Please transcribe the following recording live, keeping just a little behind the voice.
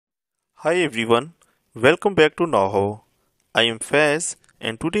Hi everyone, welcome back to Know-How. I am Faz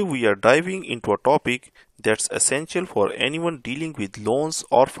and today we are diving into a topic that's essential for anyone dealing with loans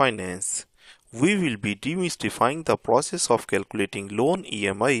or finance. We will be demystifying the process of calculating loan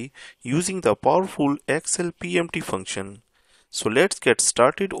EMI using the powerful Excel PMT function. So let's get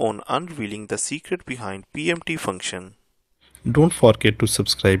started on unveiling the secret behind PMT function. Don't forget to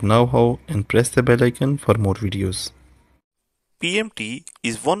subscribe now and press the bell icon for more videos. PMT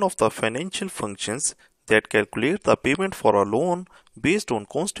is one of the financial functions that calculate the payment for a loan based on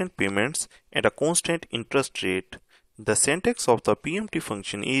constant payments and a constant interest rate. The syntax of the PMT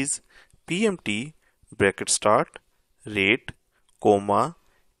function is PMT bracket start rate comma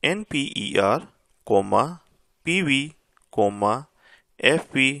NPER comma PV comma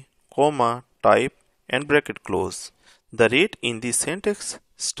FV comma type and bracket close. The rate in this syntax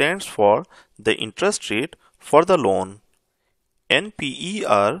stands for the interest rate for the loan.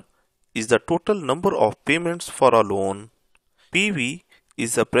 NPER is the total number of payments for a loan. PV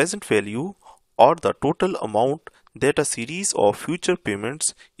is the present value or the total amount that a series of future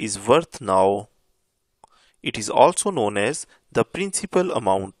payments is worth now. It is also known as the principal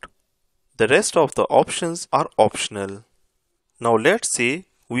amount. The rest of the options are optional. Now let's say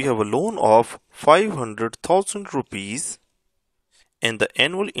we have a loan of 500,000 rupees and the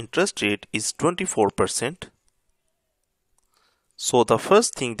annual interest rate is 24%. So the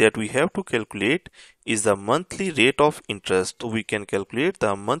first thing that we have to calculate is the monthly rate of interest. We can calculate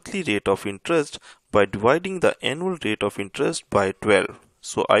the monthly rate of interest by dividing the annual rate of interest by 12.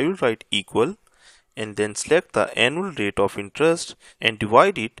 So I will write equal and then select the annual rate of interest and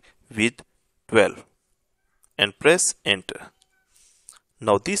divide it with 12 and press enter.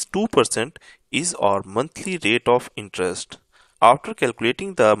 Now this 2% is our monthly rate of interest. After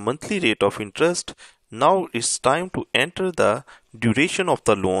calculating the monthly rate of interest, now it's time to enter the duration of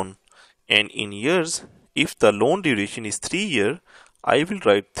the loan. And in years, if the loan duration is 3 years, I will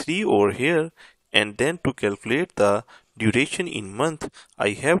write 3 over here, and then to calculate the duration in month,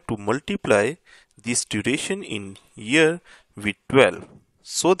 I have to multiply this duration in year with 12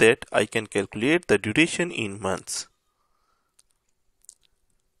 so that I can calculate the duration in months.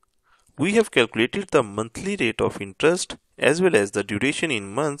 We have calculated the monthly rate of interest as well as the duration in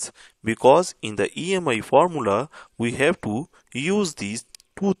months because in the EMI formula we have to use these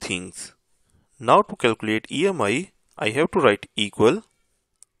two things. Now to calculate EMI, I have to write equal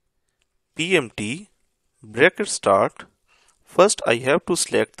PMT bracket start. First I have to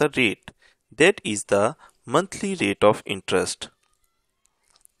select the rate, that is the monthly rate of interest.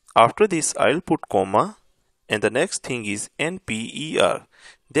 After this I'll put comma and the next thing is NPER,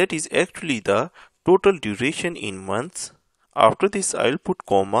 that is actually the total duration in months. After this I'll put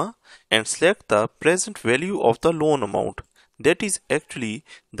comma and select the present value of the loan amount, that is actually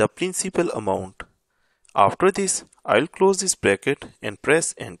the principal amount. After this I'll close this bracket and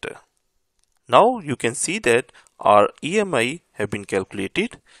press enter. Now you can see that our EMI have been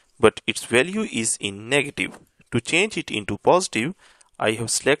calculated but its value is in negative. To change it into positive, I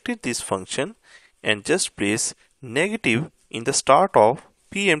have selected this function and just place negative in the start of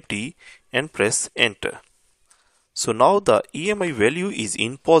PMT and press enter. So now the EMI value is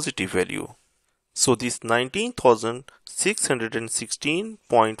in positive value. So this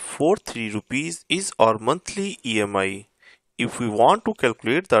 19,616.43 rupees is our monthly EMI. If we want to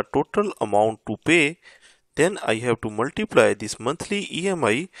calculate the total amount to pay, then I have to multiply this monthly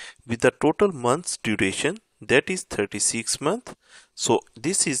EMI with the total months duration, that is 36 months. So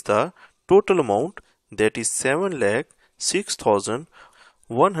this is the total amount, that is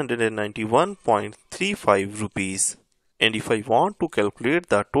 7,06,191.35 rupees. And if I want to calculate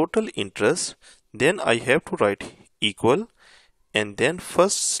the total interest, then I have to write equal and then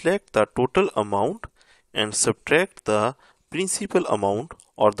first select the total amount and subtract the principal amount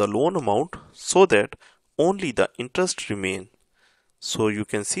or the loan amount so that only the interest remain. So you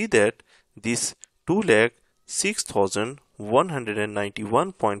can see that this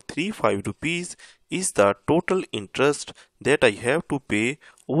 2,06,191.35 rupees is the total interest that I have to pay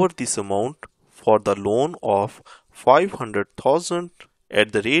over this amount for the loan of 500,000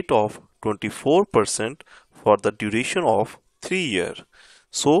 at the rate of 24% for the duration of 3 years.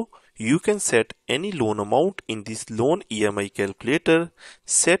 So you can set any loan amount in this loan EMI calculator,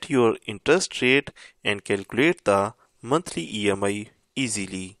 set your interest rate and calculate the monthly EMI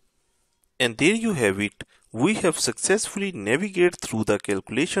easily. And there you have it. We have successfully navigated through the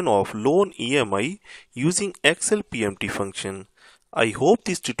calculation of loan EMI using Excel PMT function. I hope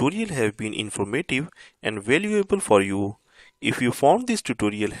this tutorial have been informative and valuable for you. If you found this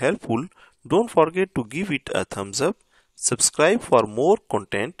tutorial helpful, don't forget to give it a thumbs up, Subscribe for more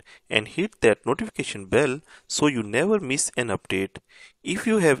content and hit that notification bell so you never miss an update. If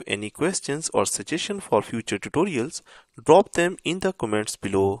you have any questions or suggestions for future tutorials, drop them in the comments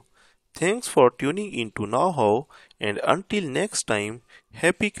below. Thanks for tuning in to Know How, and until next time,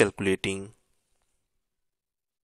 happy calculating.